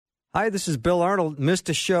Hi, this is Bill Arnold. Missed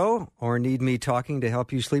a show or need me talking to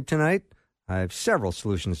help you sleep tonight? I have several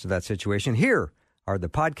solutions to that situation. Here are the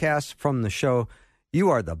podcasts from the show. You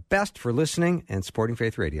are the best for listening and supporting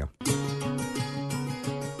Faith Radio.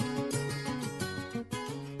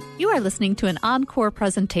 You are listening to an encore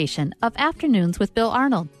presentation of Afternoons with Bill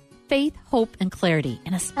Arnold. Faith, hope, and clarity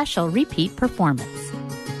in a special repeat performance.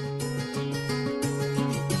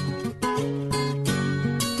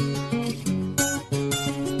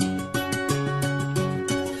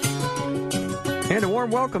 And a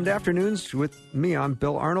warm welcome to Afternoons with me. I'm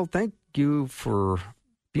Bill Arnold. Thank you for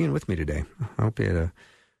being with me today. I hope you're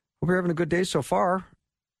having a good day so far.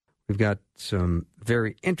 We've got some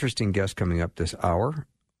very interesting guests coming up this hour,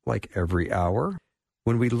 like every hour.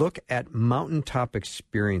 When we look at mountaintop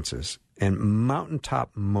experiences and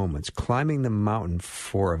mountaintop moments, climbing the mountain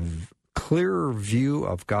for a clearer view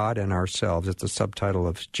of God and ourselves, it's the subtitle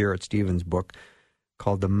of Jarrett Stephens' book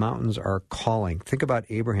called The Mountains Are Calling. Think about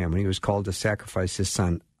Abraham when he was called to sacrifice his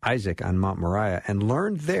son Isaac on Mount Moriah and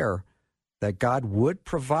learned there that God would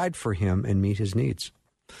provide for him and meet his needs.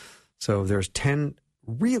 So there's 10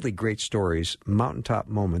 really great stories, mountaintop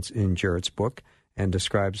moments in Jarrett's book, and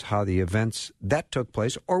describes how the events that took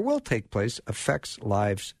place or will take place affects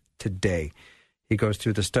lives today. He goes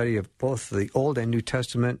through the study of both the Old and New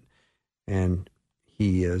Testament, and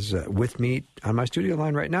he is with me on my studio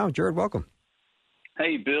line right now. Jarrett, welcome.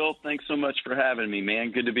 Hey, Bill. Thanks so much for having me,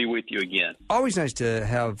 man. Good to be with you again. Always nice to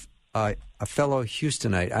have a fellow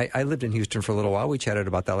Houstonite. I lived in Houston for a little while. We chatted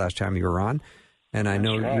about that last time you were on, and I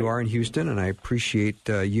know you are in Houston, and I appreciate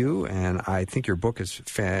you, and I think your book is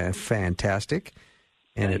fantastic,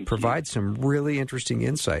 and it provides some really interesting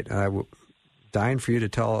insight. I'm dying for you to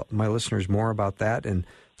tell my listeners more about that and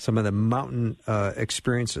some of the mountain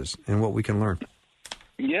experiences and what we can learn.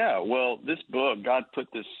 Yeah, well, this book, God put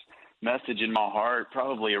this message in my heart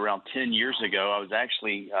probably around 10 years ago. I was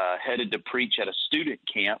actually headed to preach at a student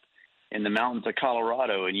camp in the mountains of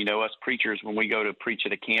Colorado. And, you know, us preachers, when we go to preach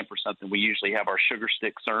at a camp or something, we usually have our sugar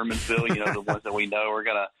stick sermons, Bill, you know, the ones that we know are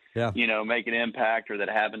going to, you know, make an impact or that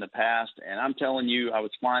have in the past. And I'm telling you, I was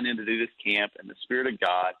flying in to do this camp, and the Spirit of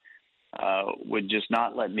God would just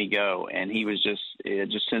not let me go. And he was just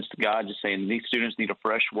sensed God just saying, these students need a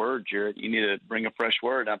fresh word, Jarrett. You need to bring a fresh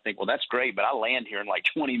word. And I think, well, that's great, but I land here in like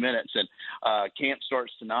 20 minutes, and camp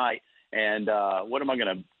starts tonight. And what am I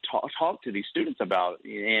going to talk to these students about?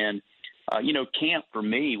 And you know, camp for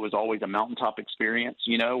me was always a mountaintop experience,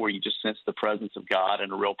 you know, where you just sense the presence of God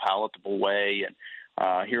in a real palatable way.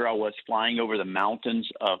 And here I was flying over the mountains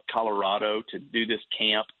of Colorado to do this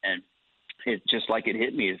camp, and it just like it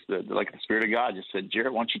hit me. It's like the Spirit of God just said,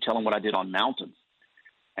 Jarrett, why don't you tell them what I did on mountains?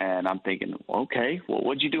 And I'm thinking, okay, well,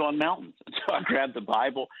 what'd you do on mountains? And so I grabbed the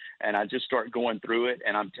Bible, and I just start going through it.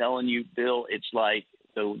 And I'm telling you, Bill, it's like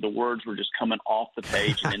the words were just coming off the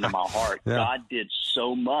page and into my heart. Yeah. God did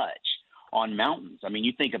so much on mountains. I mean,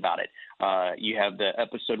 you think about it. You have the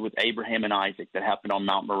episode with Abraham and Isaac that happened on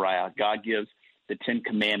Mount Moriah. God gives the 10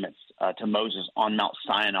 Commandments to Moses on Mount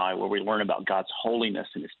Sinai, where we learn about God's holiness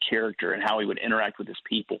and his character and how he would interact with his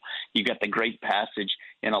people. You got the great passage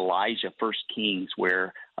in Elijah, 1 Kings,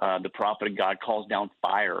 where the prophet of God calls down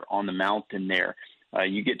fire on the mountain there.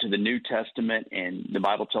 You get to the New Testament, and the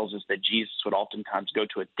Bible tells us that Jesus would oftentimes go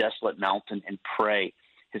to a desolate mountain and pray.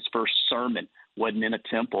 His first sermon wasn't in a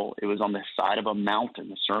temple. It was on the side of a mountain,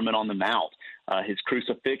 the Sermon on the Mount. His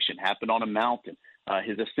crucifixion happened on a mountain.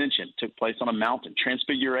 His ascension took place on a mountain.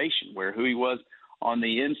 Transfiguration, where who he was on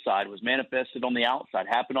the inside was manifested on the outside,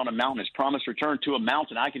 happened on a mountain. His promised return to a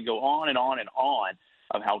mountain. I could go on and on and on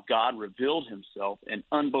of how God revealed himself in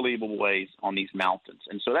unbelievable ways on these mountains.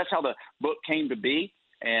 And so that's how the book came to be,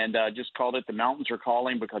 and just called it The Mountains Are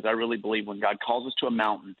Calling, because I really believe when God calls us to a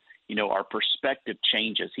mountain, you know, our perspective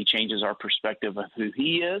changes. He changes our perspective of who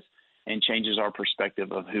he is and changes our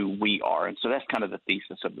perspective of who we are. And so that's kind of the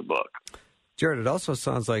thesis of the book. Jarrett, it also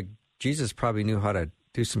sounds like Jesus probably knew how to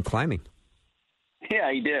do some climbing.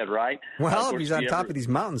 Yeah, he did, right? Well, if he's on top of these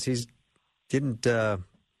mountains, he didn't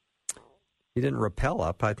rappel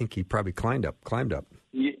up. I think he probably climbed up.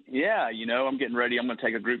 Yeah, you know, I'm getting ready. I'm going to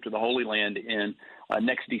take a group to the Holy Land in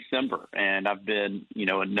next December, and I've been, you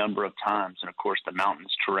know, a number of times. And, of course, the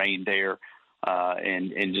mountains terrain there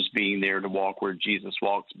and just being there to walk where Jesus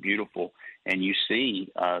walks, beautiful. And you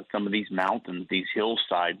see some of these mountains, these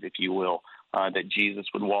hillsides, if you will, that Jesus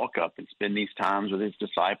would walk up and spend these times with his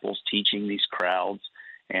disciples teaching these crowds.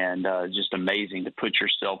 And just amazing to put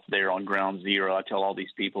yourself there on ground zero. I tell all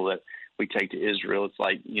these people that we take to Israel, it's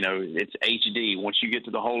like, you know, it's HD. Once you get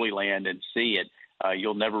to the Holy Land and see it,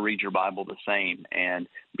 you'll never read your Bible the same. And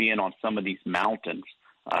being on some of these mountains,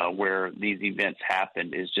 where these events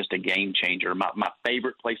happened is just a game changer. My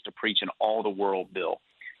favorite place to preach in all the world, Bill,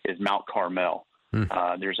 is Mount Carmel.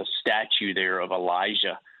 There's a statue there of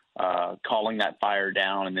Elijah calling that fire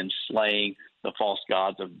down and then slaying the false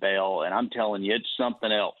gods of Baal. And I'm telling you, it's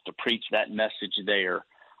something else to preach that message there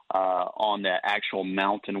on the actual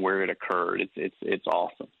mountain where it occurred. It's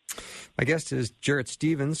awesome. My guest is Jarrett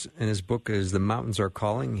Stephens, and his book is The Mountains Are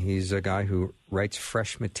Calling. He's a guy who writes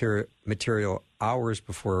fresh material hours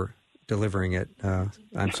before delivering it.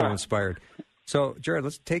 I'm so inspired. So, Jarrett,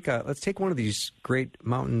 let's take one of these great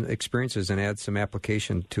mountain experiences and add some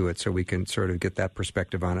application to it, so we can sort of get that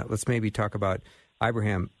perspective on it. Let's maybe talk about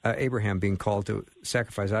Abraham being called to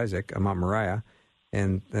sacrifice Isaac on Mount Moriah,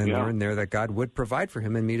 and learn there that God would provide for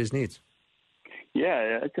him and meet his needs.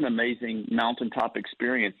 Yeah, it's an amazing mountaintop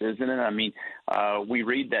experience, isn't it? I mean, we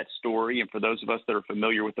read that story, and for those of us that are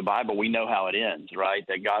familiar with the Bible, we know how it ends, right?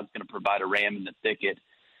 That God's going to provide a ram in the thicket,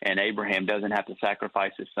 and Abraham doesn't have to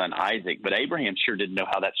sacrifice his son Isaac. But Abraham sure didn't know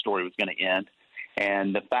how that story was going to end.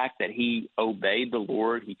 And the fact that he obeyed the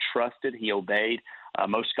Lord, he trusted, he obeyed.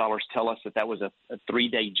 Most scholars tell us that was a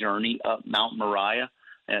 3-day journey up Mount Moriah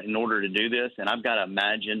in order to do this. And I've got to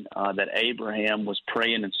imagine that Abraham was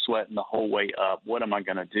praying and sweating the whole way up. What am I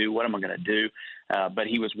going to do? What am I going to do? But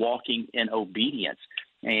he was walking in obedience.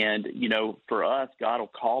 And, you know, for us, God will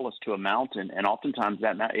call us to a mountain, and oftentimes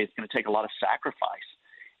it's going to take a lot of sacrifice,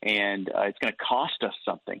 and it's going to cost us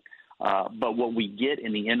something. But what we get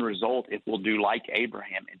in the end result, if we'll do like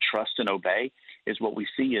Abraham and trust and obey, is what we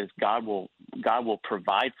see is God will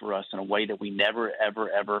provide for us in a way that we never, ever,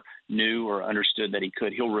 ever knew or understood that he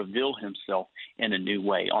could. He'll reveal himself in a new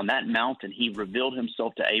way. On that mountain, he revealed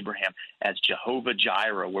himself to Abraham as Jehovah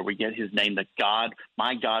Jireh, where we get his name, that God,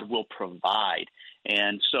 my God, will provide.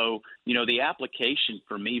 And so, you know, the application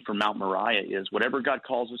for me for Mount Moriah is whatever God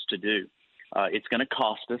calls us to do, it's going to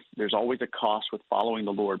cost us. There's always a cost with following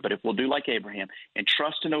the Lord. But if we'll do like Abraham and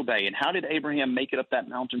trust and obey. And how did Abraham make it up that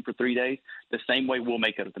mountain for 3 days? The same way we'll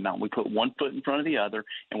make it up the mountain. We put one foot in front of the other,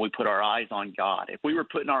 and we put our eyes on God. If we were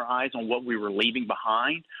putting our eyes on what we were leaving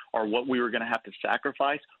behind or what we were going to have to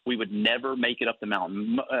sacrifice, we would never make it up the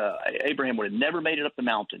mountain. Abraham would have never made it up the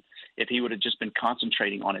mountain if he would have just been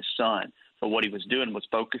concentrating on his son. But what he was doing was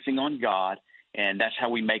focusing on God. And that's how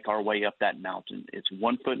we make our way up that mountain. It's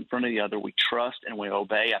one foot in front of the other. We trust and we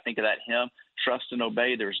obey. I think of that hymn, trust and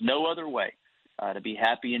obey. There's no other way to be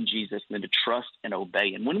happy in Jesus than to trust and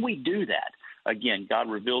obey. And when we do that, again, God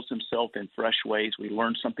reveals himself in fresh ways. We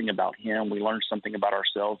learn something about him. We learn something about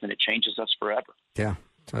ourselves, and it changes us forever. Yeah,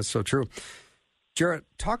 that's so true. Jarrett,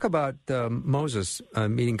 talk about Moses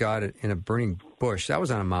meeting God in a burning bush. That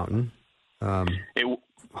was on a mountain.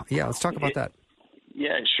 Let's talk about that.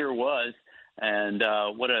 Yeah, it sure was. And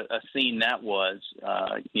what a scene that was,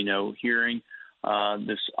 hearing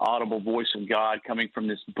this audible voice of God coming from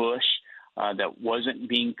this bush that wasn't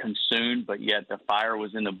being consumed, but yet the fire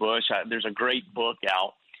was in the bush. There's a great book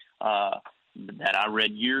out that I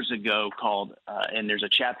read years ago called, and there's a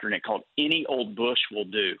chapter in it called Any Old Bush Will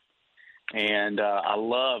Do. And I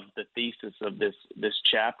love the thesis of this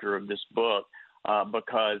chapter of this book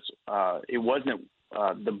because it wasn't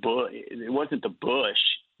the bush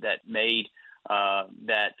that made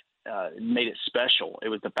it special. It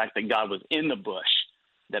was the fact that God was in the bush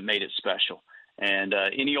that made it special. And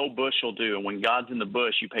any old bush will do. And when God's in the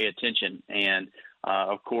bush, you pay attention. And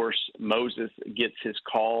of course, Moses gets his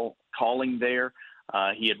calling there.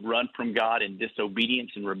 He had run from God in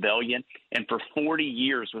disobedience and rebellion, and for 40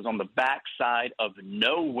 years was on the backside of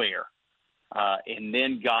nowhere. And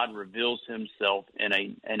then God reveals himself in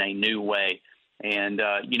a new way. And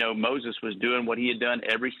Moses was doing what he had done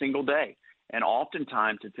every single day. And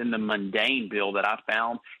oftentimes it's in the mundane, Bill, that I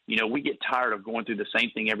found, we get tired of going through the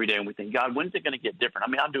same thing every day, and we think, God, when's it going to get different?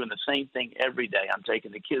 I mean, I'm doing the same thing every day. I'm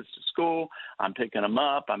taking the kids to school. I'm picking them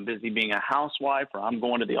up. I'm busy being a housewife, or I'm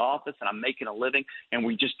going to the office, and I'm making a living. And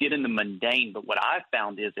we just get in the mundane. But what I've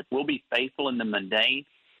found is if we'll be faithful in the mundane,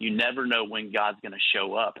 you never know when God's going to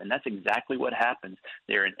show up. And that's exactly what happens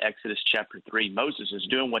there in Exodus chapter 3. Moses is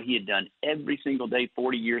doing what he had done every single day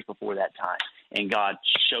 40 years before that time, and God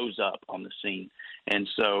shows up on the scene. And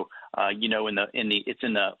so, it's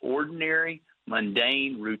in the ordinary,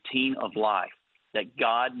 mundane routine of life that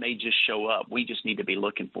God may just show up. We just need to be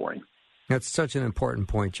looking for him. That's such an important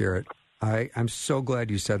point, Jarrett. I'm so glad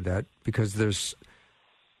you said that, because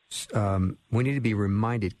we need to be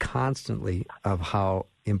reminded constantly of how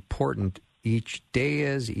important each day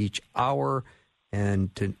is, each hour,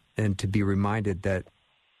 and to be reminded that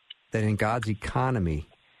in God's economy,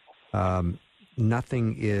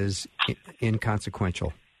 nothing is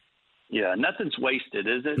inconsequential. Yeah, nothing's wasted,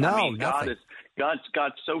 is it? No, I mean, nothing.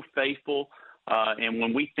 God's so faithful. And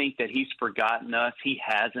when we think that he's forgotten us, he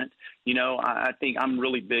hasn't. I think I'm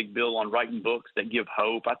really big, Bill, on writing books that give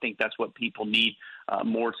hope. I think that's what people need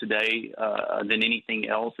more today than anything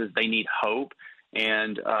else is they need hope.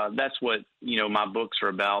 And that's what, my books are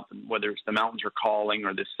about, whether it's The Mountains Are Calling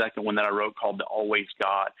or the second one that I wrote called The Always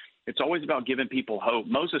God. It's always about giving people hope.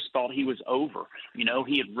 Moses thought he was over.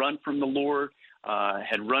 He had run from the Lord,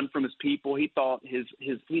 had run from his people. He thought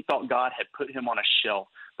he thought God had put him on a shelf,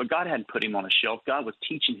 but God hadn't put him on a shelf. God was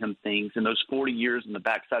teaching him things in those 40 years in the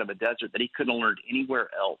backside of a desert that he couldn't have learned anywhere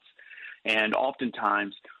else. And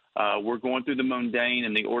oftentimes we're going through the mundane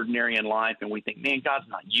and the ordinary in life, and we think, man, God's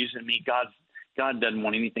not using me. God doesn't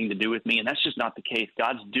want anything to do with me, and that's just not the case.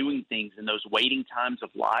 God's doing things in those waiting times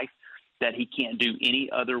of life that he can't do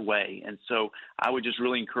any other way. And so I would just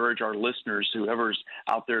really encourage our listeners, whoever's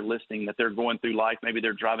out there listening, that they're going through life. Maybe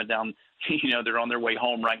they're driving down, they're on their way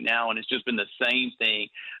home right now, and it's just been the same thing.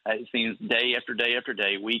 It seems day after day after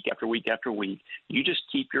day, week after week after week. You just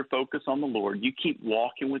keep your focus on the Lord. You keep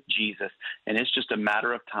walking with Jesus, and it's just a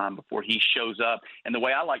matter of time before he shows up. And the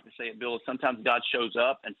way I like to say it, Bill, is sometimes God shows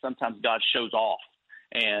up and sometimes God shows off.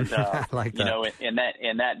 And I like that.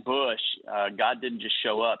 In that bush, God didn't just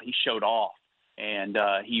show up; He showed off, and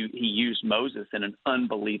He used Moses in an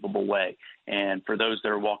unbelievable way. And for those that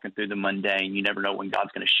are walking through the mundane, you never know when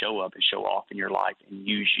God's going to show up and show off in your life and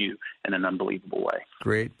use you in an unbelievable way.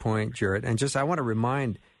 Great point, Jarrett. And I want to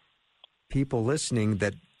remind people listening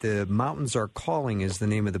that The Mountains Are Calling is the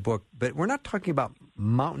name of the book, but we're not talking about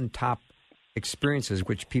mountaintop experiences,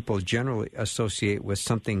 which people generally associate with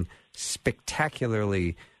something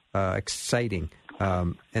spectacularly exciting.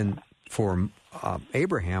 And for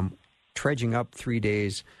Abraham, trudging up 3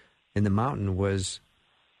 days in the mountain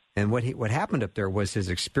and what happened up there was his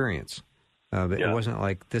experience. It wasn't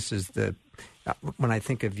like this is when I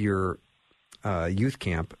think of your youth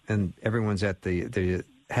camp and everyone's at the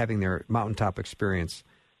having their mountaintop experience,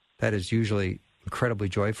 that is usually incredibly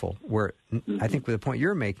joyful. Where I think the point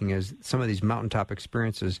you're making is some of these mountaintop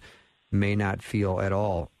experiences may not feel at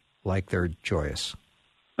all like they're joyous.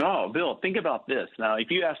 Oh, Bill, think about this. Now, if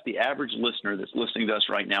you ask the average listener that's listening to us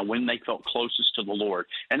right now when they felt closest to the Lord,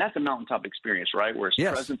 and that's a mountaintop experience, right, where his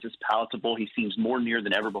presence is palatable, he seems more near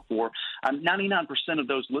than ever before. 99% of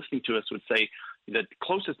those listening to us would say the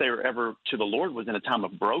closest they were ever to the Lord was in a time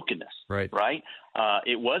of brokenness, right?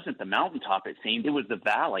 It wasn't the mountaintop, it seemed. It was the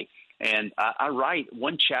valley. And I write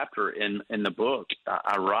one chapter in the book,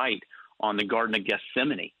 I write on the Garden of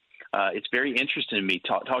Gethsemane. It's very interesting to me.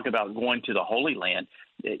 Talk about going to the Holy Land.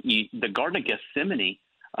 The Garden of Gethsemane,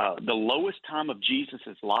 the lowest time of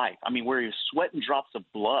Jesus' life, where he was sweating drops of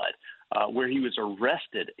blood, where he was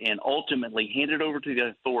arrested and ultimately handed over to the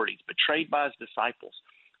authorities, betrayed by his disciples.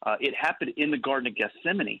 It happened in the Garden of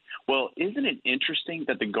Gethsemane. Well, isn't it interesting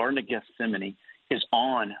that the Garden of Gethsemane is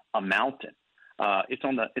on a mountain? It's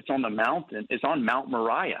on the mountain. It's on Mount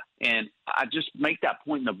Moriah. And I just make that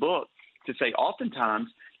point in the book to say oftentimes,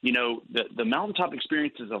 the mountaintop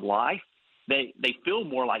experiences of life, they feel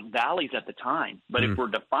more like valleys at the time. But if we're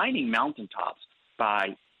defining mountaintops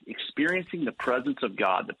by experiencing the presence of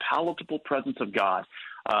God, the palatable presence of God,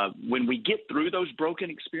 when we get through those broken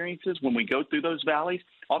experiences, when we go through those valleys,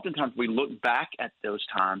 oftentimes we look back at those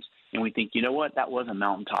times and we think, you know what, that was a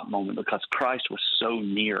mountaintop moment because Christ was so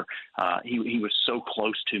near. He was so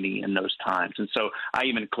close to me in those times. And so I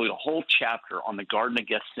even include a whole chapter on the Garden of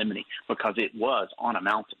Gethsemane because it was on a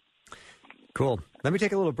mountain. Cool. Let me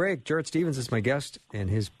take a little break. Jarrett Stephens is my guest, and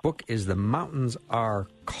his book is The Mountains Are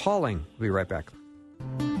Calling. We'll be right back.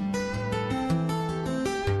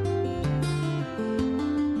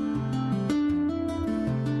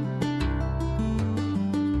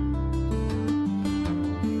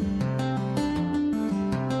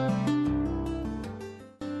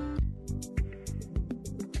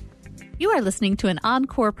 You are listening to an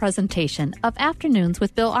encore presentation of Afternoons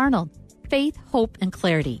with Bill Arnold. Faith, hope, and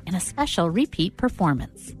clarity in a special repeat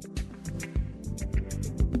performance.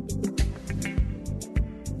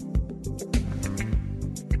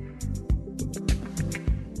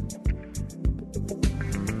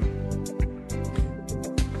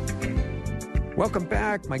 Welcome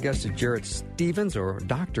back. My guest is Jarrett Stephens, or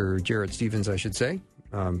Dr. Jarrett Stephens, I should say.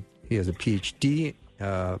 He has a PhD,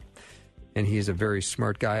 and he is a very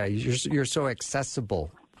smart guy. You're so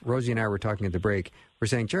accessible. Rosie and I were talking at the break. We're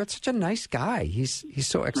saying, Jarrett's such a nice guy. He's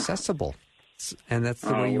so accessible. And that's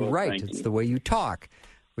the way you write. It's the way you talk,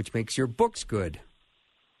 which makes your books good.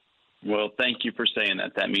 Well, thank you for saying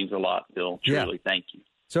that. That means a lot, Bill. Truly, thank you.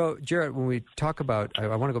 So, Jarrett, when we talk about,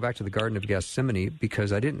 I want to go back to the Garden of Gethsemane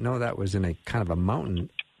because I didn't know that was in a kind of a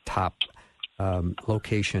mountaintop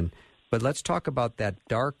location. But let's talk about that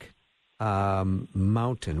dark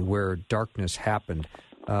mountain where darkness happened,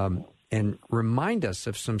 and remind us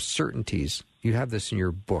of some certainties. You have this in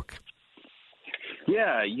your book.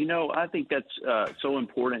 Yeah, I think that's so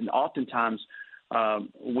important. Oftentimes,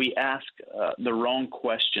 we ask the wrong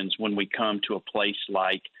questions when we come to a place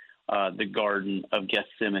like the Garden of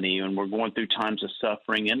Gethsemane, and we're going through times of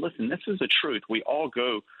suffering. And listen, this is the truth. We all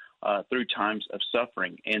go through times of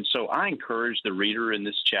suffering. And so I encourage the reader in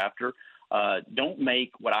this chapter, don't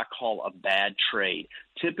make what I call a bad trade.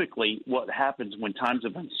 Typically, what happens when times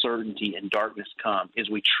of uncertainty and darkness come is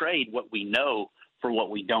we trade what we know for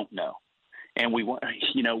what we don't know. And we want,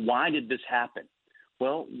 why did this happen?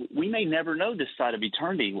 Well, we may never know this side of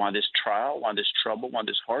eternity, why this trial, why this trouble, why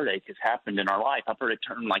this heartache has happened in our life. I've heard a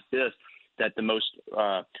term like this, that the most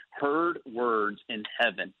heard words in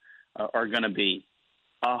heaven are going to be,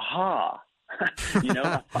 aha.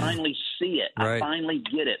 I finally see it. Right. I finally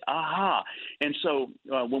get it. Aha. And so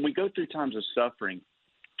when we go through times of suffering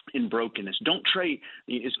and brokenness, don't trade.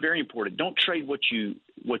 It's very important. Don't trade what you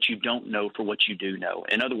don't know for what you do know.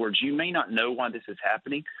 In other words, you may not know why this is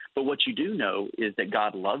happening, but what you do know is that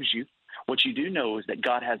God loves you. What you do know is that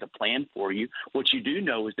God has a plan for you. What you do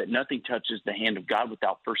know is that nothing touches the hand of God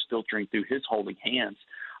without first filtering through his holy hands.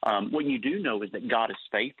 What you do know is that God is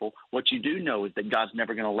faithful. What you do know is that God's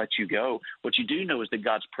never going to let you go. What you do know is that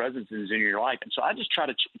God's presence is in your life. And so I just try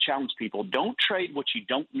to challenge people, don't trade what you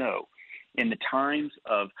don't know in the times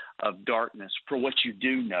of darkness for what you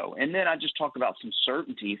do know. And then I just talk about some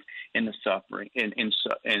certainties in the suffering, in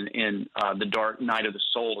the dark night of the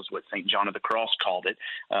soul is what St. John of the Cross called it.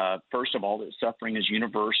 First of all, that suffering is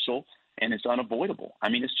universal and it's unavoidable. I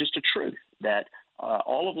mean, it's just a truth that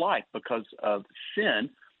all of life, because of sin,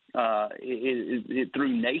 it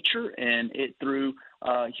threw nature and it threw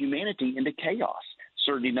humanity into chaos.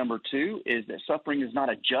 Certainty number two is that suffering is not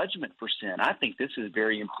a judgment for sin. I think this is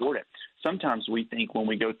very important. Sometimes we think when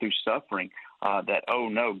we go through suffering that, oh,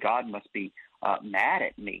 no, God must be mad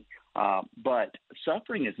at me. But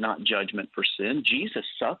suffering is not judgment for sin. Jesus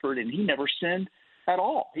suffered, and he never sinned at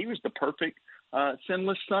all. He was the perfect,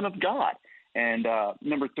 sinless Son of God. And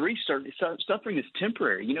number three, suffering is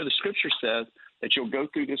temporary. The Scripture says that you'll go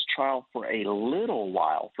through this trial for a little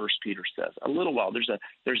while. First Peter says a little while.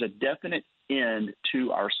 There's a definite end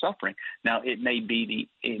to our suffering. Now it may be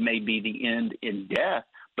the end in death,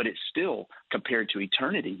 but it's still, compared to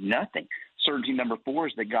eternity, nothing. Certainty number four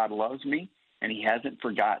is that God loves me and he hasn't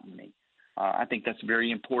forgotten me. I think that's very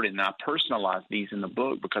important, and I personalize these in the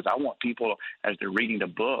book because I want people, as they're reading the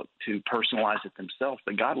book, to personalize it themselves,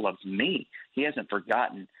 that God loves me. He hasn't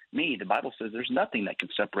forgotten me. The Bible says there's nothing that can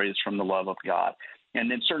separate us from the love of God. And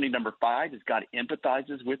then certainty number five is God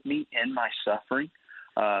empathizes with me in my suffering.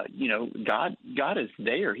 God is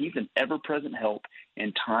there. He's an ever-present help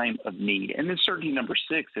in time of need. And then certainty number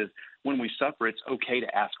six is when we suffer, it's okay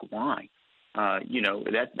to ask why.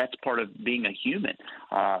 That's part of being a human.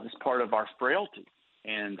 It's part of our frailty.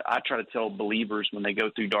 And I try to tell believers when they go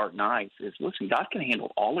through dark nights is, listen, God can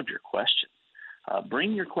handle all of your questions.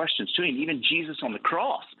 Bring your questions to him. Even Jesus on the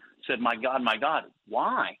cross said, my God,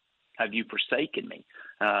 why have you forsaken me?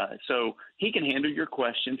 So he can handle your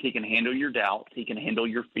questions. He can handle your doubts. He can handle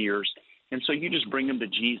your fears. And so you just bring them to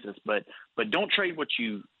Jesus. But don't trade what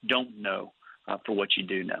you don't know for what you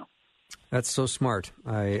do know. That's so smart.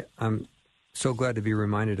 I'm so glad to be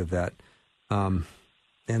reminded of that.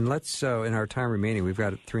 And let's, in our time remaining, we've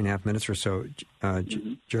got 3.5 minutes or so.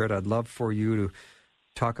 Jarrett, I'd love for you to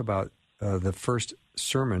talk about the first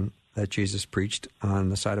sermon that Jesus preached on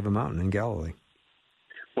the side of a mountain in Galilee.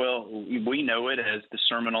 Well, we know it as the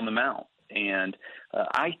Sermon on the Mount. And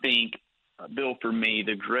I think, Bill, for me,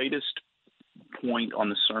 the greatest point on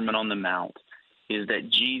the Sermon on the Mount is that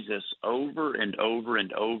Jesus over and over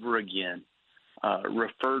and over again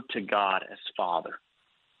referred to God as Father.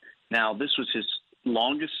 Now, this was his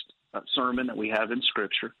longest sermon that we have in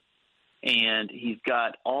Scripture, and he's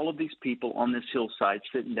got all of these people on this hillside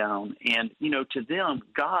sitting down, and, to them,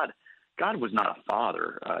 God was not a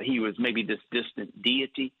father. He was maybe this distant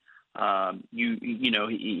deity.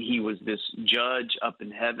 He was this judge up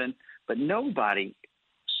in heaven, but nobody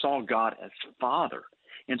saw God as Father.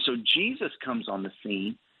 And so Jesus comes on the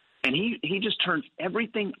scene, and he just turns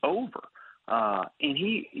everything over. And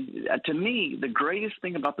to me, the greatest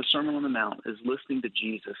thing about the Sermon on the Mount is listening to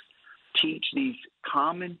Jesus teach these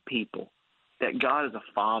common people that God is a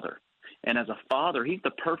father. And as a father, he's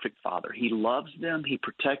the perfect father. He loves them. He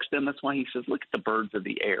protects them. That's why he says, look at the birds of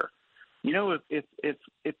the air.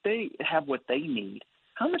 If they have what they need,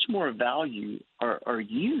 how much more value are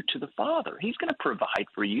you to the Father? He's going to provide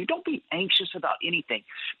for you. Don't be anxious about anything,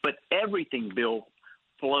 but everything, Bill,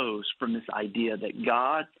 flows from this idea that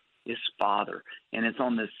God is Father, and it's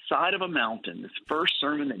on this side of a mountain. This first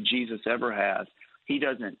sermon that Jesus ever has, he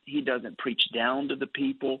doesn't preach down to the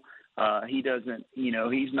people. He doesn't,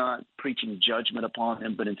 he's not preaching judgment upon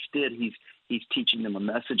them, but instead he's teaching them a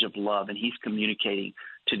message of love, and he's communicating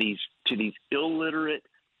to these illiterate,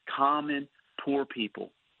 common, poor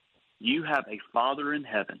people. You have a Father in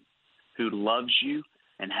heaven who loves you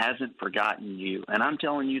and hasn't forgotten you. And I'm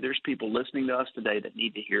telling you, there's people listening to us today that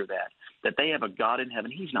need to hear that they have a God in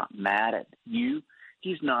heaven. He's not mad at you.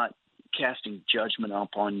 He's not casting judgment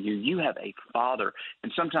upon you. You have a Father.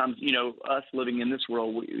 And sometimes, us living in this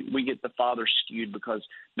world, we get the Father skewed because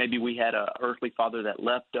maybe we had an earthly father that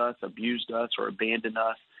left us, abused us, or abandoned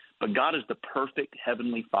us. But God is the perfect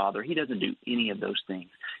heavenly Father. He doesn't do any of those things.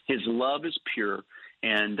 His love is pure.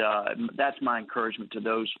 And that's my encouragement to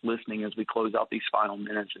those listening as we close out these final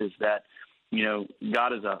minutes is that,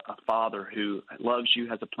 God is a Father who loves you,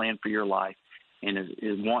 has a plan for your life, and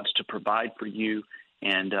wants to provide for you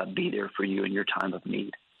and be there for you in your time of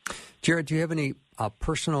need. Jarrett, do you have any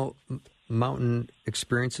personal mountain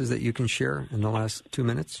experiences that you can share in the last 2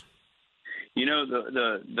 minutes?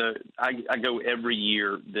 I go every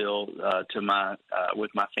year, Bill, to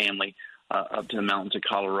with my family up to the mountains of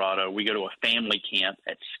Colorado. We go to a family camp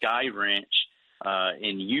at Sky Ranch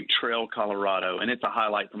in Ute Trail, Colorado, and it's a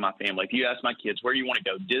highlight for my family. If you ask my kids, where do you want to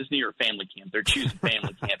go, Disney or family camp, they're choosing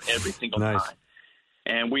family camp every single nice. time.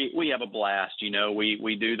 And we have a blast,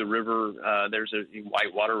 we do the river. There's a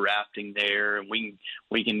whitewater rafting there, and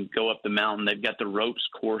we can go up the mountain. They've got the ropes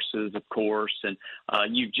courses, of course, and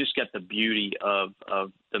you've just got the beauty of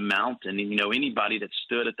the mountain. And, anybody that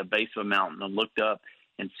stood at the base of a mountain and looked up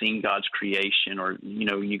and seen God's creation, or,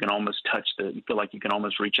 you can almost you feel like you can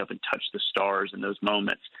almost reach up and touch the stars in those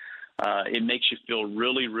moments. It makes you feel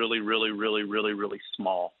really, really, really, really, really, really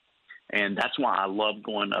small. And that's why I love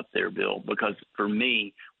going up there, Bill, because for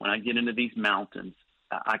me, when I get into these mountains,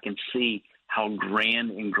 I can see how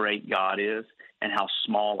grand and great God is and how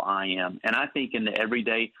small I am. And I think in the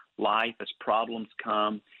everyday life, as problems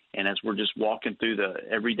come and as we're just walking through the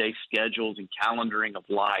everyday schedules and calendaring of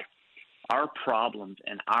life, our problems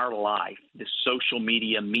and our life, this social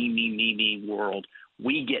media, me world,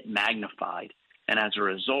 we get magnified. And as a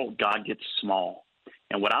result, God gets small.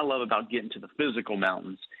 And what I love about getting to the physical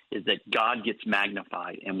mountains is that God gets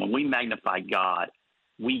magnified. And when we magnify God,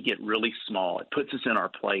 we get really small. It puts us in our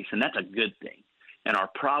place, and that's a good thing. And our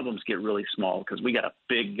problems get really small because we got a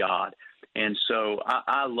big God. And so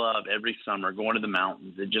I love every summer going to the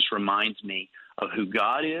mountains. It just reminds me of who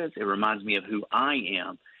God is. It reminds me of who I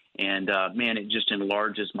am. And, it just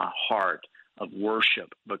enlarges my heart of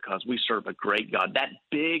worship because we serve a great God. That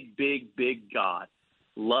big, big, big God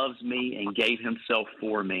loves me and gave himself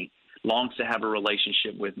for me, longs to have a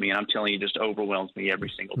relationship with me, and I'm telling you, just overwhelms me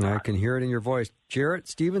every single time. I can hear it in your voice. Jarrett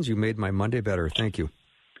Stephens, you made my Monday better. Thank you.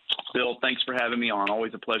 Bill, thanks for having me on.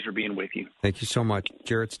 Always a pleasure being with you. Thank you so much.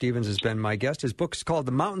 Jarrett Stephens has been my guest. His book is called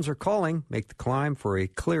The Mountains Are Calling, Make the Climb for a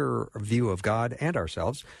Clearer View of God and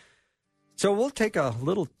Ourselves. So we'll take a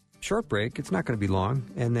little short break. It's not going to be long.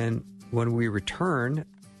 And then when we return,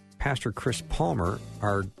 Pastor Chris Palmer,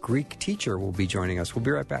 our Greek teacher, will be joining us. We'll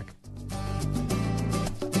be right back.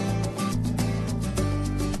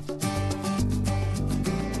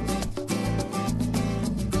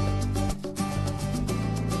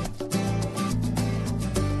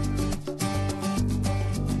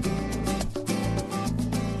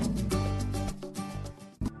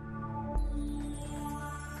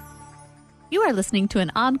 You are listening to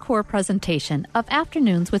an encore presentation of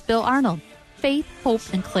Afternoons with Bill Arnold. Faith, hope,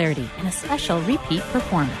 and clarity in a special repeat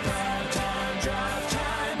performance.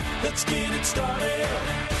 Let's get it started.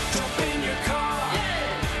 Jump in your car.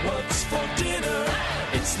 What's for dinner?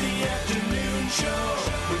 It's the afternoon show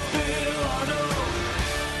with Bill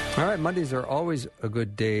Arnold. All right, Mondays are always a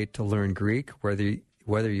good day to learn Greek,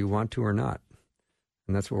 whether you want to or not.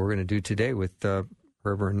 And that's what we're going to do today with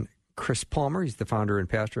Reverend Chris Palmer. He's the founder and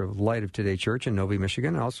pastor of Light of Today Church in Novi,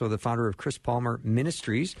 Michigan, and also the founder of Chris Palmer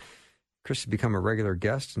Ministries. Chris has become a regular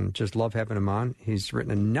guest and just love having him on. He's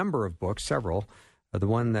written a number of books, several. The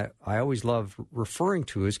one that I always love referring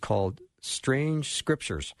to is called Strange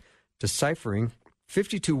Scriptures, Deciphering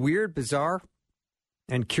 52 Weird, Bizarre,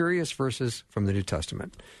 and Curious Verses from the New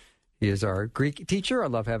Testament. He is our Greek teacher. I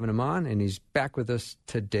love having him on, and he's back with us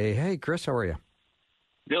today. Hey, Chris, how are you?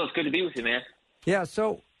 Bill, it's good to be with you, man. Yeah,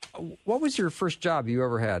 so what was your first job you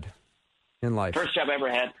ever had in life? First job I ever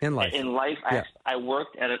had in life. Yeah. I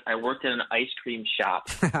worked at an ice cream shop,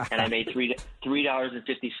 and I made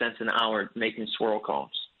 $3.50 an hour making swirl cones.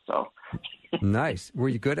 So nice. Were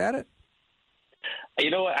you good at it? You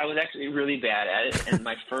know what? I was actually really bad at it. And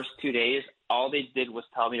my first 2 days, all they did was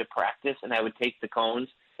tell me to practice, and I would take the cones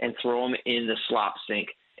and throw them in the slop sink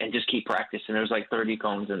and just keep practicing. There was like 30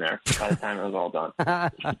 cones in there by the time it was all done.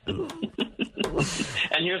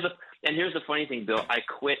 And here's the funny thing, Bill. I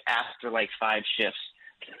quit after like 5 shifts.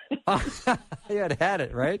 You had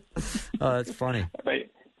it, right? Oh, that's funny. Right?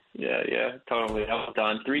 Yeah, totally. I was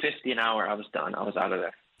done. $3.50 an hour. I was done. I was out of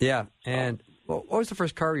there. Yeah. And what was the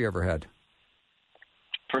first car you ever had?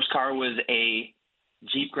 First car was a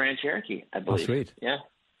Jeep Grand Cherokee, I believe. Oh, sweet. Yeah.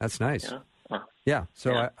 That's nice. Yeah. Yeah.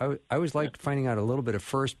 So Yeah. I always liked finding out a little bit at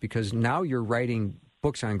first, because now you're writing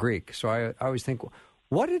books on Greek. So I always think,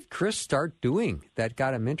 what did Chris start doing that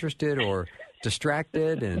got him interested or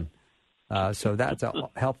distracted? And so that's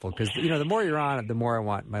helpful, because, the more you're on it, the more I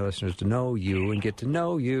want my listeners to know you and get to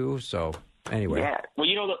know you. So anyway. Yeah.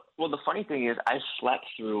 Well, the funny thing is I slept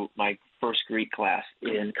through my first Greek class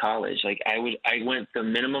in college. Like I went the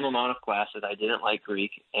minimum amount of classes. I didn't like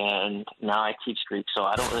Greek, and now I teach Greek. So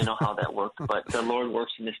I don't really know how that worked, but the Lord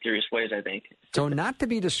works in mysterious ways, I think. So not to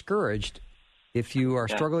be discouraged if you are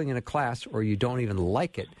struggling in a class or you don't even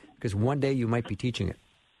like it, because one day you might be teaching it.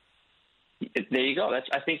 There you go.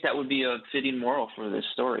 I think that would be a fitting moral for this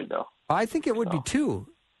story, though. I think it would be too.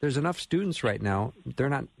 There's enough students right now. They're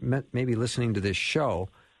not maybe listening to this show,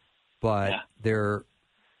 but they're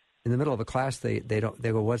in the middle of a class. They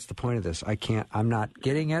go, what's the point of this? I'm not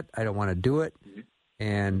getting it. I don't want to do it.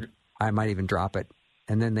 And I might even drop it.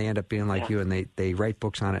 And then they end up being like you, and they write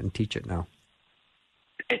books on it and teach it now.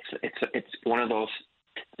 It's one of those.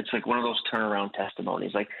 It's like one of those turnaround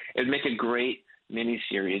testimonies. Like it would make a great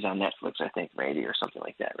miniseries on Netflix, I think, maybe, or something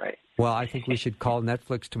like that, right? Well, I think we should call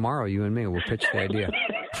Netflix tomorrow, you and me. We'll pitch the idea.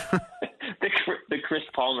 the Chris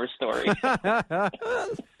Palmer story.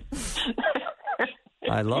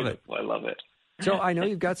 I love it. I love it. So I know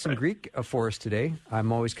you've got some Greek for us today.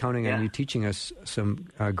 I'm always counting on you teaching us some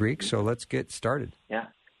Greek, so let's get started. Yeah.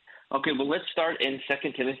 Okay, well, let's start in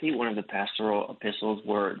 2 Timothy, one of the pastoral epistles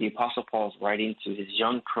where the Apostle Paul is writing to his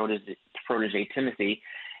young protege Timothy.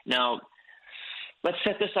 Now, let's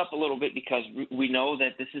set this up a little bit, because we know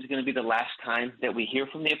that this is going to be the last time that we hear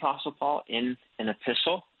from the Apostle Paul in an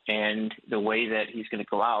epistle, and the way that he's going to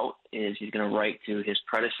go out is he's going to write to his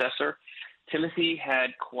predecessor. Timothy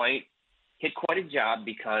had quite a job,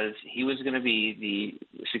 because he was going to be the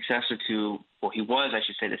successor to, well, he was, I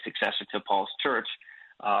should say, the successor to Paul's church.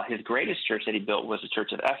 His greatest church that he built was the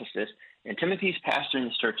church of Ephesus, and Timothy's pastoring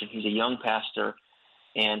this church, and he's a young pastor,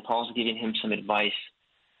 and Paul's giving him some advice.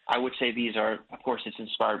 I would say these are, of course, it's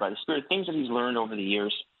inspired by the Spirit, things that he's learned over the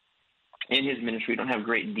years in his ministry. We don't have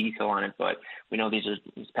great detail on it, but we know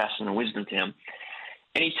he's passing the wisdom to him.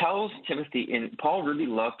 And he tells Timothy, and Paul really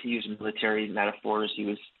loved to use military metaphors.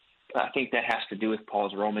 I think that has to do with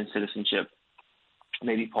Paul's Roman citizenship.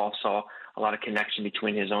 Maybe Paul saw a lot of connection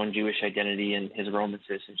between his own Jewish identity and his Roman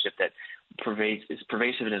citizenship that is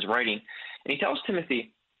pervasive in his writing. And he tells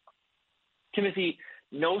Timothy,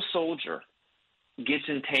 no soldier gets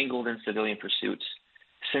entangled in civilian pursuits,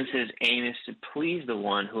 since his aim is to please the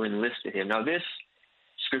one who enlisted him. Now, this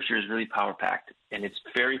scripture is really power-packed, and it's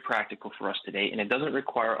very practical for us today, and it doesn't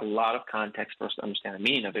require a lot of context for us to understand the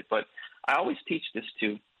meaning of it. But I always teach this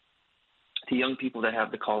to young people that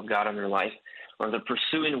have the call of God on their life, or they're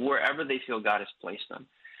pursuing wherever they feel God has placed them.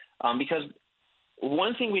 Because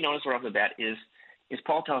one thing we notice right off the bat is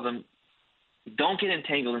Paul tells them, don't get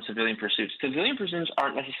entangled in civilian pursuits. Civilian pursuits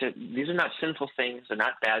aren't necessarily, these are not sinful things, they're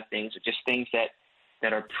not bad things, they're just things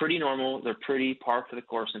that are pretty normal, they're pretty par for the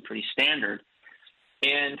course and pretty standard.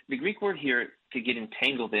 And the Greek word here to get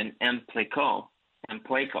entangled in, empleko, say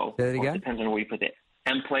that again? Depends on where you put it.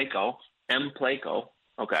 Empleko,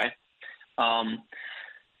 okay,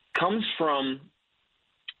 comes from,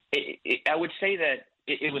 I would say that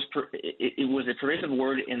it was a pervasive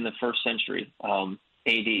word in the 1st century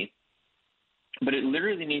AD. But it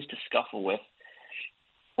literally means to scuffle with,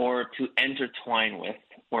 or to intertwine with,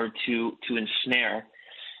 or to ensnare.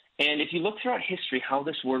 And if you look throughout history how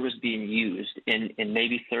this word was being used in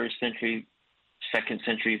maybe 3rd century, 2nd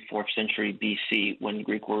century, 4th century BC, when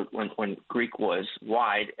Greek was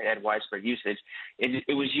had widespread usage,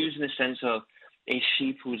 it was used in the sense of a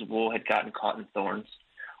sheep whose wool had gotten caught in thorns,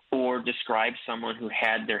 or described someone who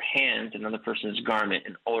had their hands in another person's garment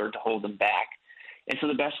in order to hold them back. And so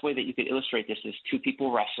the best way that you could illustrate this is 2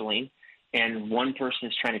 people wrestling, and one person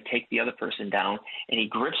is trying to take the other person down, and he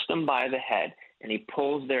grips them by the head, and he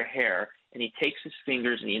pulls their hair, and he takes his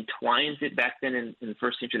fingers and he entwines it. Back then in the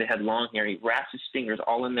 1st century, they had long hair. He wraps his fingers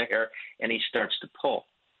all in their hair, and he starts to pull.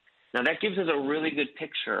 Now, that gives us a really good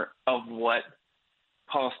picture of what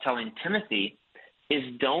Paul's telling Timothy is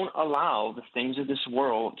don't allow the things of this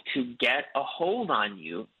world to get a hold on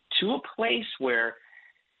you to a place where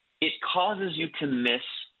it causes you to miss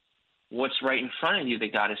what's right in front of you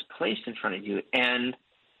that God has placed in front of you. And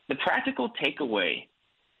the practical takeaway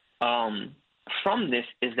from this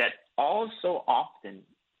is that so often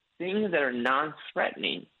things that are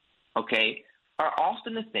non-threatening, okay, are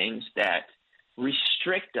often the things that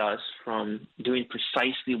restrict us from doing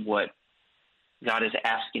precisely what God is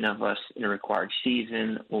asking of us in a required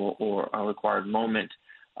season or a required moment.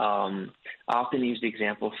 I often use the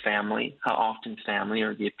example of family, how often family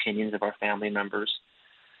or the opinions of our family members,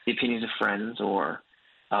 the opinions of friends, or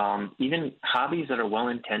even hobbies that are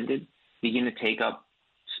well-intended begin to take up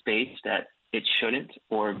space that it shouldn't,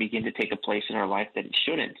 or begin to take a place in our life that it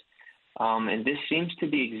shouldn't. And this seems to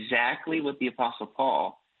be exactly what the Apostle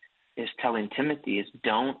Paul is telling Timothy, is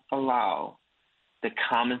don't allow the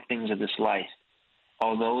common things of this life,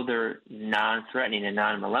 although they're non-threatening and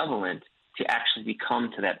non-malevolent, to actually become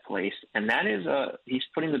to that place. And that is, he's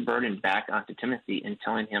putting the burden back onto Timothy and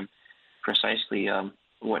telling him precisely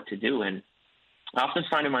what to do. And I often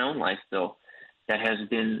find in my own life, Bill, that has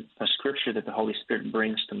been a scripture that the Holy Spirit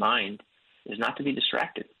brings to mind, is not to be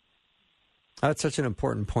distracted. That's such an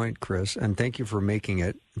important point, Chris, and thank you for making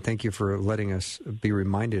it. Thank you for letting us be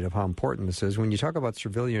reminded of how important this is. When you talk about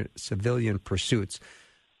civilian pursuits,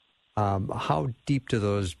 how deep do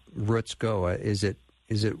those roots go? Is it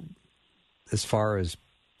as far as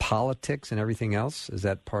politics and everything else? Is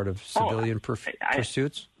that part of civilian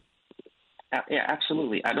pursuits? Yeah,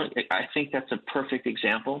 absolutely. I think that's a perfect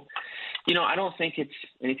example. I don't think it's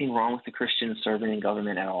anything wrong with the Christian serving in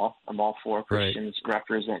government at all. I'm all for Christians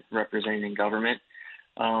representing in government.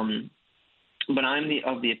 But I'm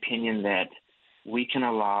of the opinion that we can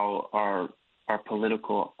allow our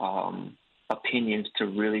political opinions to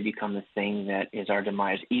really become the thing that is our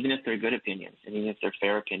demise, even if they're good opinions and even if they're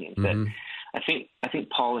fair opinions. Mm-hmm. That I think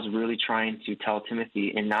Paul is really trying to tell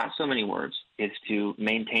Timothy, in not so many words, is to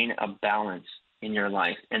maintain a balance in your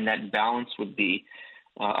life, and that balance would be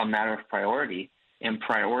a matter of priority and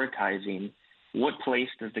prioritizing what place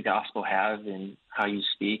does the gospel have in how you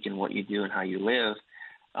speak and what you do and how you live,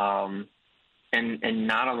 and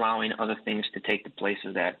not allowing other things to take the place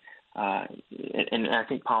of that. And I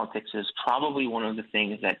think politics is probably one of the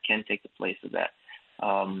things that can take the place of that.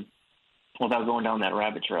 Without going down that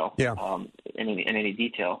rabbit trail in any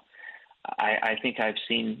detail, I think I've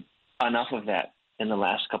seen enough of that in the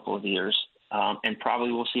last couple of years, and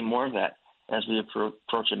probably we'll see more of that as we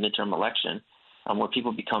approach a midterm election, where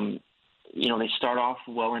people become, they start off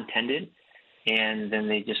well-intended, and then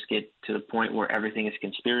they just get to the point where everything is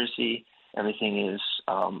conspiracy, everything is,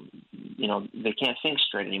 they can't think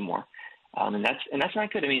straight anymore, and that's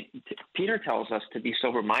not good. I mean, Peter tells us to be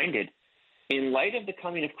sober-minded in light of the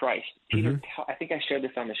coming of Christ. Peter, I think I shared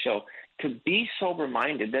this on the show. To be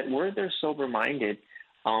sober-minded, that word there, sober-minded,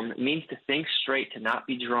 means to think straight, to not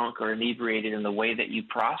be drunk or inebriated in the way that you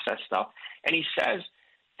process stuff. And he says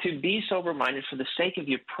to be sober-minded for the sake of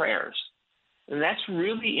your prayers. And that's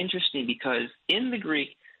really interesting, because in the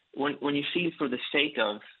Greek, when you see for the sake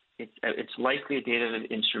of, it's likely a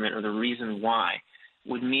dative instrument, or the reason why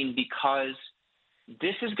would mean because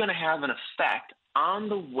this is going to have an effect on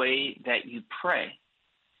the way that you pray.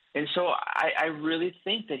 And so I really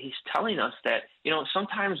think that he's telling us that,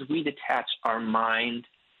 sometimes we detach our mind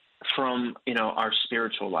from, our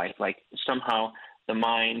spiritual life. Like somehow the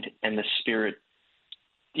mind and the spirit,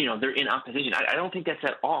 they're in opposition. I don't think that's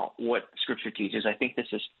at all what Scripture teaches. I think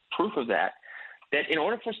this is proof of that in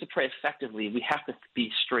order for us to pray effectively, we have to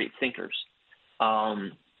be straight thinkers.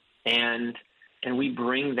 And we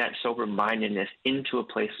bring that sober-mindedness into a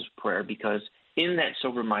place of prayer, because in that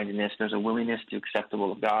sober-mindedness, there's a willingness to accept the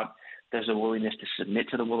will of God, there's a willingness to submit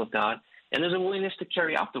to the will of God, and there's a willingness to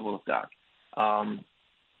carry out the will of God,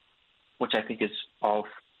 which I think is all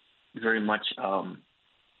very much a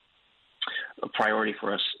priority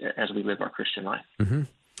for us as we live our Christian life. Mm-hmm.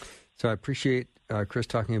 So I appreciate Chris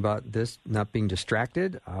talking about this, not being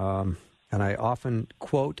distracted, and I often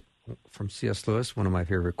quote from C.S. Lewis, one of my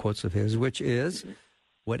favorite quotes of his, which is,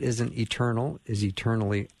 "What isn't eternal is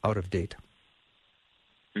eternally out of date."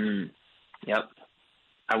 Yep,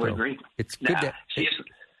 I would agree. It's good that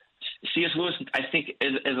C.S. Lewis, I think,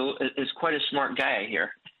 is quite a smart guy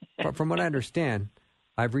here. From what I understand,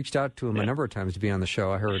 I've reached out to him a number of times to be on the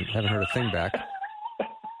show. Haven't heard a thing back.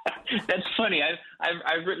 That's funny.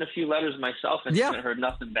 I've written a few letters myself and haven't heard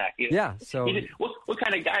nothing back either. Yeah. So what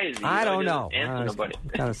kind of guy is he? I don't know. Answer nobody.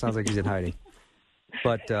 Kind of sounds like he's in hiding.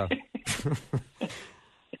 But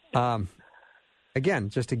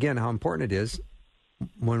again, how important it is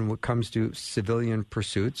when it comes to civilian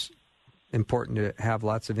pursuits. important to have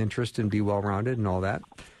lots of interest and be well-rounded and all that,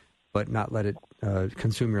 but not let it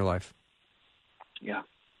consume your life. Yeah.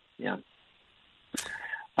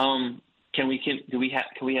 Can we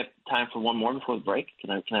have time for one more before the break?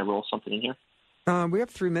 Can I roll something in here? We have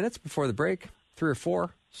 3 minutes before the break, 3 or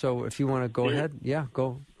 4. So if you want to go ahead,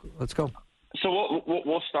 go. Let's go. So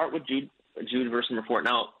we'll start with Jude verse number 4.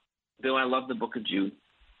 Now, Bill, I love the book of Jude,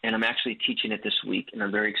 and I'm actually teaching it this week, and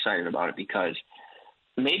I'm very excited about it because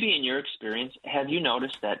maybe in your experience, have you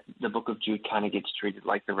noticed that the book of Jude kind of gets treated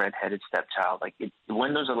like the redheaded stepchild? Like,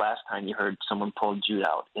 when was the last time you heard someone pull Jude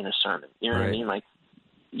out in a sermon? You know what I mean? Like,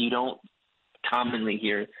 you don't commonly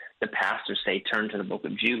hear the pastor say, turn to the book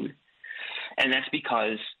of Jude. And that's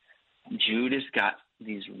because Jude has got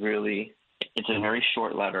these really, it's a very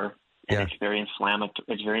short letter, and it's very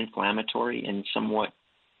inflammatory and somewhat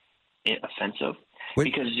offensive.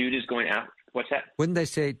 Because Jude is going after, what's that? Wouldn't they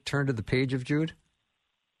say, turn to the page of Jude?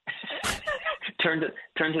 turn to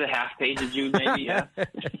the half page of Jude, maybe, yeah.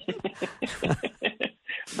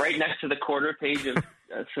 Right next to the quarter page of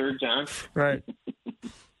 3 John. Right.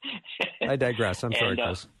 I digress. I'm sorry,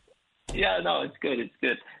 Chris. Yeah, no, it's good. It's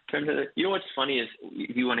good. You know what's funny is,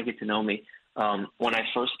 if you want to get to know me, when I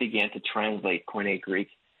first began to translate Koine Greek,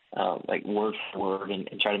 like word for word,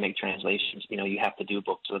 and try to make translations, you have to do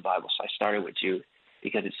books of the Bible. So I started with Jude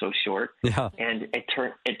because it's so short. Yeah. And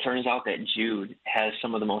it turns out that Jude has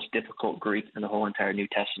some of the most difficult Greek in the whole entire New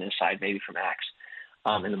Testament, aside maybe from Acts,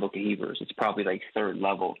 in the book of Hebrews. It's probably like third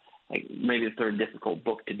level, like maybe the third difficult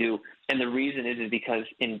book to do. And the reason is because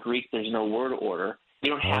in Greek there's no word order. You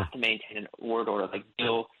don't have to maintain a word order like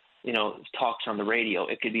Bill, talks on the radio.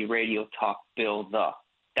 It could be radio talk Bill the.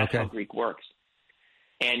 That's how Greek works.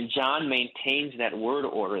 And John maintains that word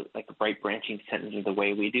order, like the bright branching sentences, the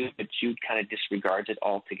way we do, but Jude kind of disregards it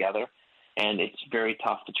altogether. And it's very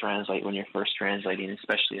tough to translate when you're first translating,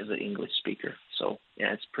 especially as an English speaker. So,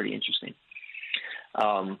 yeah, it's pretty interesting.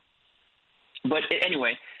 But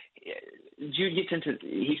anyway, Jude gets into,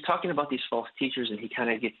 he's talking about these false teachers, and he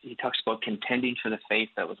talks about contending for the faith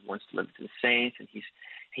that was once delivered to the saints, and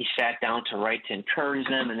he sat down to write to encourage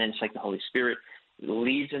them, and then it's like the Holy Spirit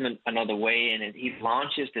leads him another way, and he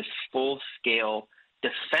launches this full-scale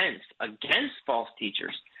defense against false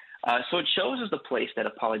teachers. So it shows us the place that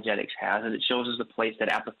apologetics has, and it shows us the place that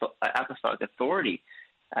apostolic authority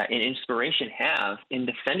and inspiration have in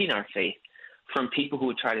defending our faith from people who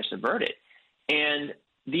would try to subvert it. And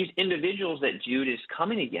these individuals that Jude is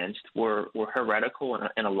coming against were heretical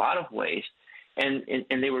in a lot of ways, and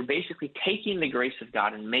they were basically taking the grace of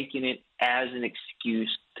God and making it as an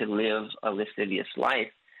excuse to live a lascivious life.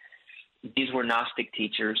 These were Gnostic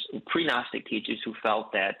teachers, pre-Gnostic teachers, who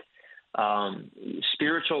felt that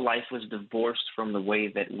spiritual life was divorced from the way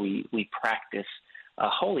that we practice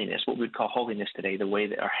holiness, what we would call holiness today, the way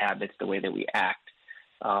that our habits, the way that we act.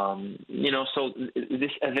 So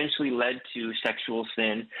this eventually led to sexual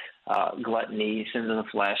sin, gluttony, sins of the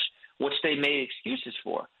flesh, which they made excuses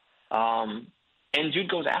for. And Jude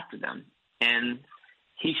goes after them. And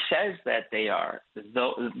he says that they are,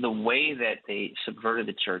 the way that they subverted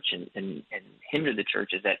the church and hindered the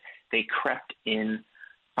church is that they crept in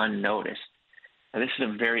unnoticed. Now, this is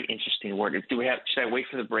a very interesting word. Should I wait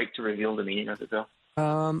for the break to reveal the meaning of it, Bill?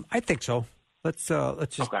 I think so. Let's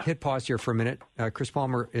just hit pause here for a minute. Chris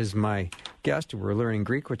Palmer is my guest. We're learning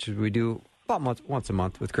Greek, which we do about once a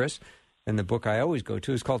month with Chris. And the book I always go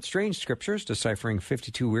to is called Strange Scriptures, Deciphering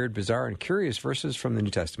 52 Weird, Bizarre, and Curious Verses from the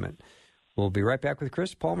New Testament. We'll be right back with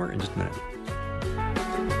Chris Palmer in just a minute.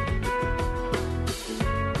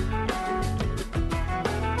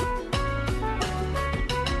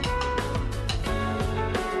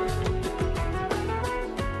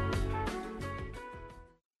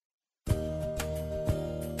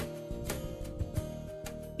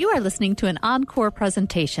 You are listening to an encore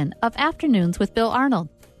presentation of Afternoons with Bill Arnold.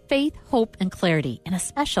 Faith, hope, and clarity in a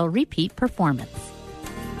special repeat performance.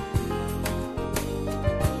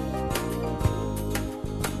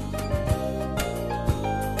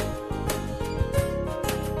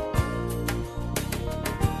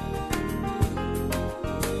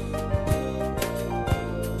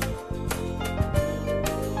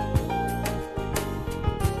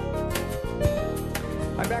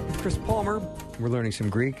 I'm back with Chris Palmer. We're learning some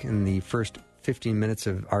Greek. In the first 15 minutes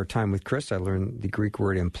of our time with Chris, I learned the Greek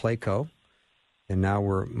word empleko, and now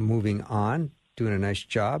we're moving on, doing a nice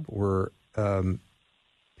job. We're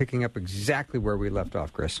picking up exactly where we left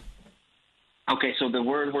off, Chris. Okay, so the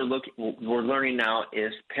word we're learning now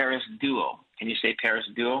is paris duo. Can you say paris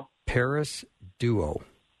duo? Paris duo.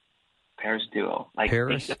 Paris duo. Like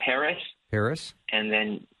Paris. Paris. Paris. And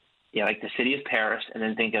then like the city of Paris, and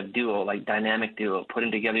then think of duo, like dynamic duo. Put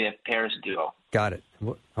them together, you have Paris duo. Got it.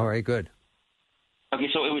 All right, good. Okay,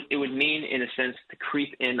 so it would mean, in a sense, to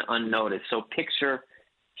creep in unnoticed. So picture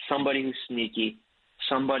somebody who's sneaky,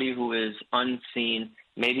 somebody who is unseen.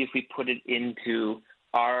 Maybe if we put it into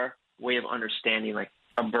our way of understanding, like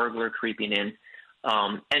a burglar creeping in.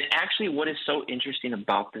 And actually what is so interesting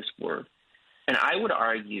about this word, and I would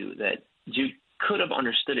argue that Jude could have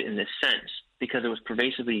understood it in this sense because it was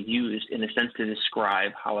pervasively used in a sense to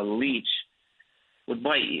describe how a leech would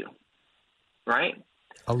bite you, right?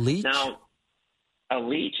 A leech? Now, a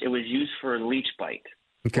leech, it was used for a leech bite.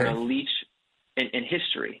 Okay. Or a leech in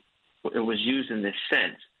history, it was used in this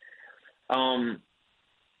sense.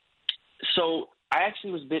 So I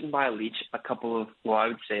actually was bitten by a leech I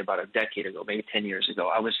would say about a decade ago, maybe 10 years ago.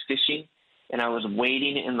 I was fishing, and I was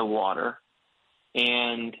wading in the water,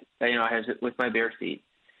 and, I was with my bare feet.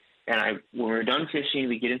 And when we were done fishing,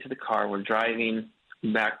 we get into the car, we're driving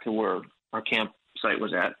back to where our campsite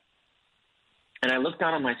was at, and I looked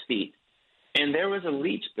down on my feet, and there was a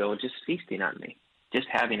leech, Bill, just feasting on me, just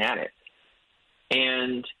having at it.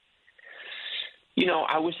 And,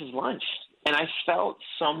 I was his lunch, and I felt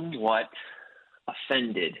somewhat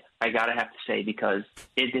offended, I gotta have to say, because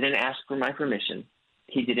it didn't ask for my permission.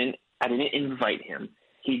 I didn't invite him.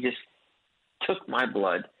 He just took my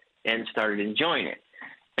blood and started enjoying it.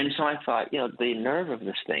 And so I thought, the nerve of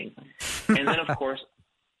this thing. And then, of course,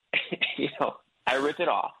 I rip it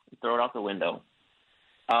off, throw it out the window.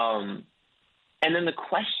 And then the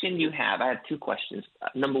question you have, I have two questions.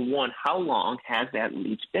 Number one, how long has that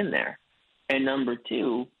leech been there? And number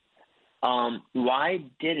two, why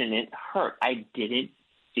didn't it hurt? I didn't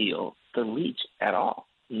feel the leech at all.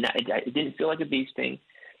 It didn't feel like a bee sting.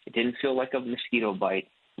 It didn't feel like a mosquito bite.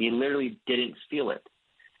 You literally didn't feel it.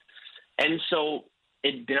 And so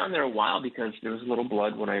it'd been on there a while because there was a little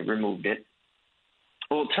blood when I removed it.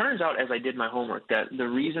 Well, it turns out, as I did my homework, that the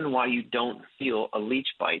reason why you don't feel a leech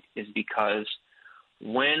bite is because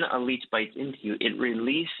when a leech bites into you, it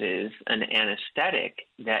releases an anesthetic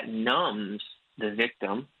that numbs the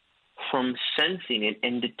victim from sensing it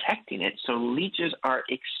and detecting it. So leeches are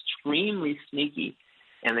extremely sneaky,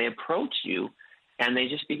 and they approach you, and they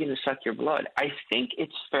just begin to suck your blood. I think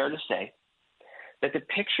it's fair to say that the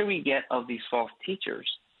picture we get of these false teachers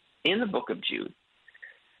in the book of Jude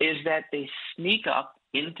is that they sneak up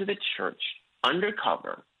into the church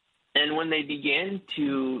undercover, and when they begin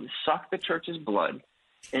to suck the church's blood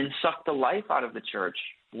and suck the life out of the church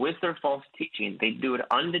with their false teaching, they do it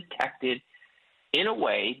undetected in a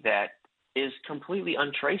way that is completely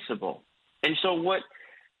untraceable. And so what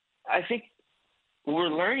I think we're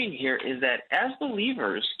learning here is that as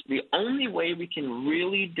believers, the only way we can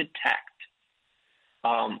really detect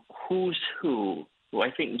who's who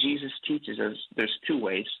I think Jesus teaches us, there's two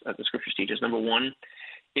ways that the Scriptures teach us. Number one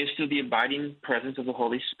is through the abiding presence of the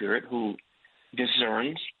Holy Spirit, who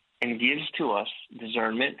discerns and gives to us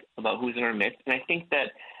discernment about who's in our midst. And I think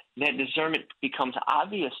that discernment becomes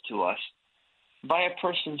obvious to us by a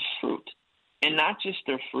person's fruit, and not just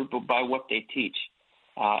their fruit, but by what they teach.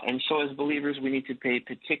 And so as believers, we need to pay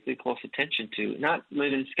particularly close attention to not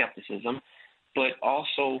live in skepticism, but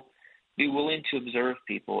also be willing to observe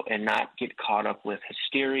people and not get caught up with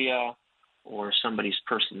hysteria or somebody's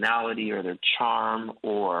personality or their charm,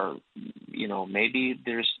 or, maybe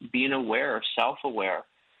there's being aware or self-aware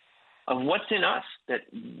of what's in us, that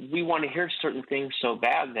we want to hear certain things so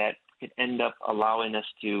bad that it end up allowing us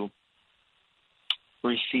to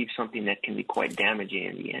receive something that can be quite damaging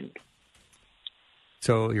in the end.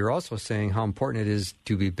 So you're also saying how important it is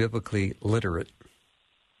to be biblically literate.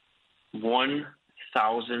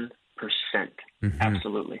 1,000%. Mm-hmm.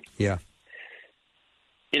 Absolutely. Yeah.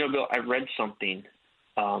 Bill, I read something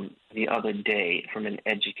the other day from an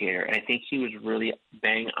educator, and I think he was really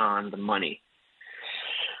bang on the money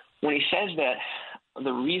when he says that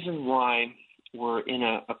the reason why we're in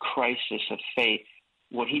a crisis of faith,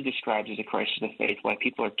 what he describes as a crisis of faith, why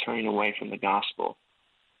people are turning away from the gospel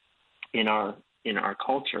in our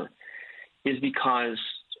culture, is because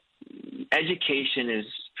education is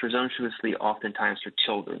presumptuously oftentimes for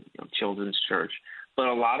children, children's church. But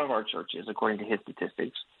a lot of our churches, according to his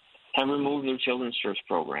statistics, have removed their children's church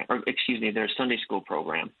program, their Sunday school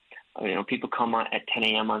program. People come on at 10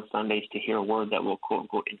 a.m. on Sundays to hear a word that will, quote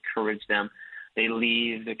unquote, encourage them. They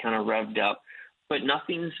leave, they're kind of revved up. But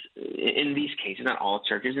nothing's, in these cases, not all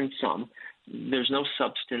churches, in some, there's no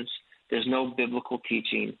substance, there's no biblical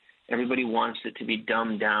teaching. Everybody wants it to be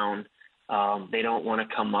dumbed down. They don't want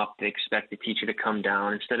to come up. They expect the teacher to come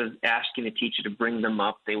down. Instead of asking the teacher to bring them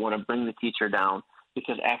up, they want to bring the teacher down.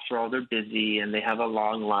 because after all, they're busy and they have a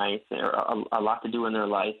long life or a lot to do in their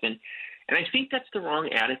life. And I think that's the wrong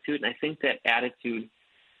attitude. And I think that attitude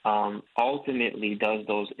ultimately does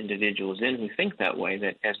those individuals in who think that way,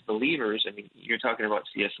 that as believers, I mean, you're talking about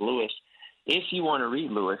C.S. Lewis. If you want to read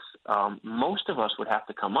Lewis, most of us would have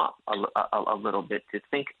to come up a little bit to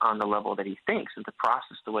think on the level that he thinks and to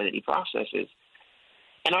process the way that he processes.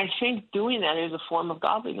 And I think doing that is a form of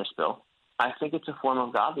godliness, Bill. I think it's a form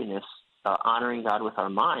of godliness, honoring God with our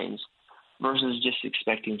minds versus just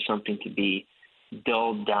expecting something to be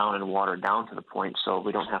dulled down and watered down to the point so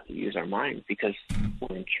we don't have to use our minds because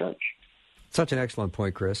we're in church. Such an excellent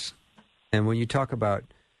point, Chris. And when you talk about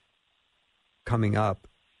coming up,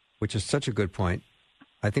 which is such a good point,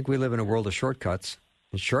 I think we live in a world of shortcuts,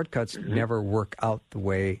 and shortcuts never work out the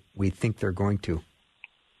way we think they're going to.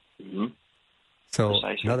 Mm-hmm. So,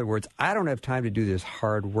 Precisely. in other words, I don't have time to do this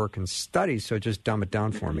hard work and study, so just dumb it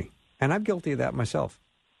down for me. And I'm guilty of that myself.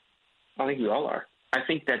 I think we all are. I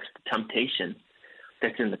think that's the temptation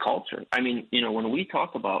that's in the culture. I mean, you know, when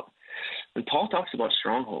Paul talks about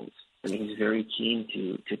strongholds, I mean, he's very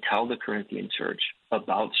keen to tell the Corinthian church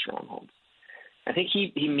about strongholds. I think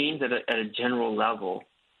he means at a general level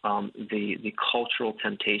the cultural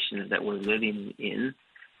temptations that we're living in.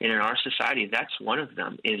 And in our society, that's one of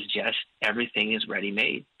them, is just everything is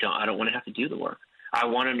ready-made. I don't want to have to do the work. I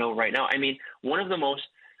want to know right now. I mean, one of the most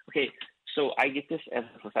 – okay, so I get this as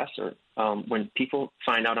a professor. When people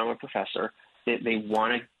find out I'm a professor, they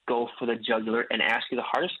want to go for the jugular and ask you the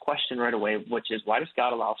hardest question right away, which is, why does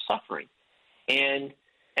God allow suffering? And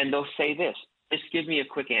they'll say this, just give me a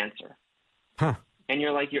quick answer. Huh. And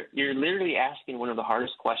you're like, you're literally asking one of the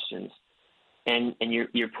hardest questions, and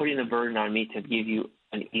you're putting the burden on me to give you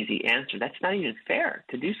an easy answer. That's not even fair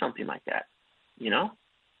to do something like that, you know?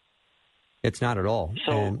 It's not at all.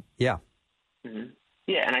 So, and, yeah. Mm-hmm.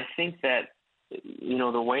 Yeah, and I think that, you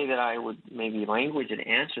know, the way that I would maybe language and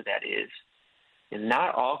answer that is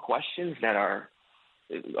not all questions that are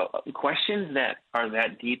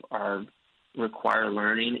that deep require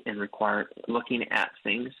learning and require looking at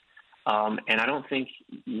things. And I don't think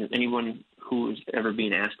anyone who is ever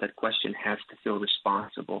being asked that question has to feel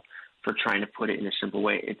responsible for trying to put it in a simple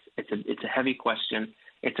way. It's a heavy question.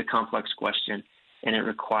 It's a complex question, and it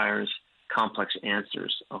requires complex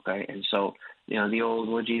answers. Okay, and so you know the old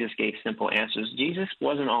 "well, Jesus gave simple answers." Jesus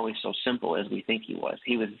wasn't always so simple as we think he was.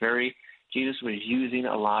 Jesus was using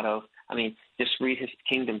a lot of. I mean, just read his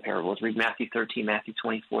kingdom parables. Read Matthew 13, Matthew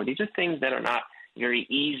 24. These are things that are not very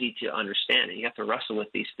easy to understand, and you have to wrestle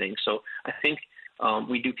with these things. So I think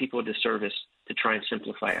we do people a disservice to try and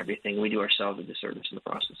simplify everything. We do ourselves a disservice in the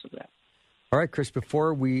process of that. All right, Chris,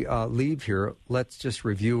 before we leave here, let's just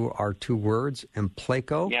review our two words,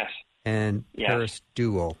 emplaco and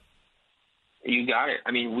perisduo. You got it.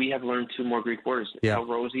 I mean, we have learned two more Greek words. Yeah. Tell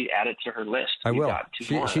Rosie, add it to her list. I will. Got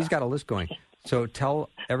two more. She's got a list going. So tell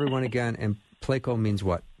everyone again, emplaco means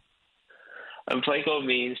what? Emplaco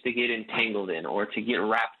means to get entangled in or to get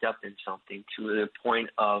wrapped up in something to the point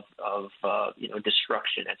of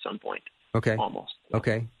destruction at some point. Okay. Almost.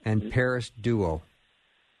 Okay. And perisduo.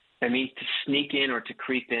 I mean, to sneak in or to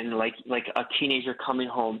creep in like a teenager coming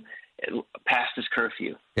home past his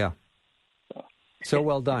curfew. Yeah. So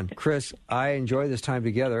well done. Chris, I enjoy this time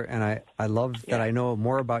together, and I love that I know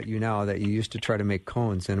more about you now that you used to try to make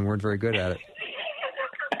cones and weren't very good at it.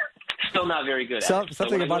 Still not very good at it.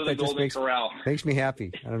 Something about that just makes me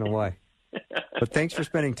happy. I don't know why. But thanks for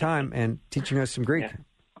spending time and teaching us some Greek. Yeah.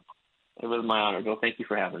 It was my honor, Bill. Thank you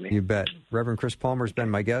for having me. You bet. Reverend Chris Palmer has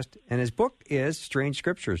been my guest, and his book is Strange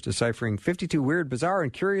Scriptures, deciphering 52 weird, bizarre,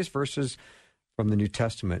 and curious verses from the New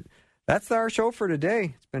Testament. That's our show for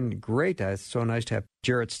today. It's been great. It's so nice to have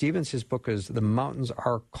Jarrett Stephens. His book is The Mountains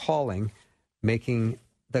Are Calling, making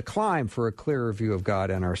the climb for a clearer view of God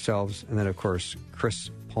and ourselves. And then, of course, Chris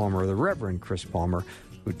Palmer, the Reverend Chris Palmer,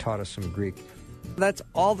 who taught us some Greek. That's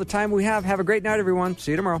all the time we have. Have a great night, everyone.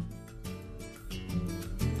 See you tomorrow.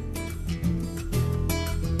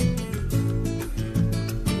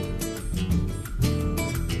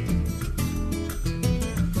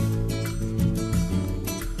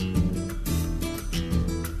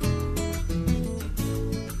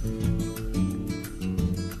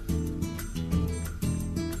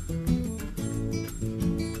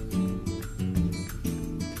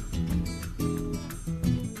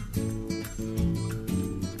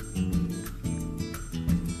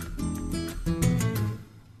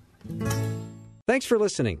 Thanks for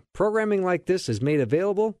listening. Programming like this is made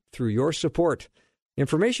available through your support.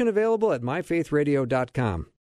 Information available at myfaithradio.com.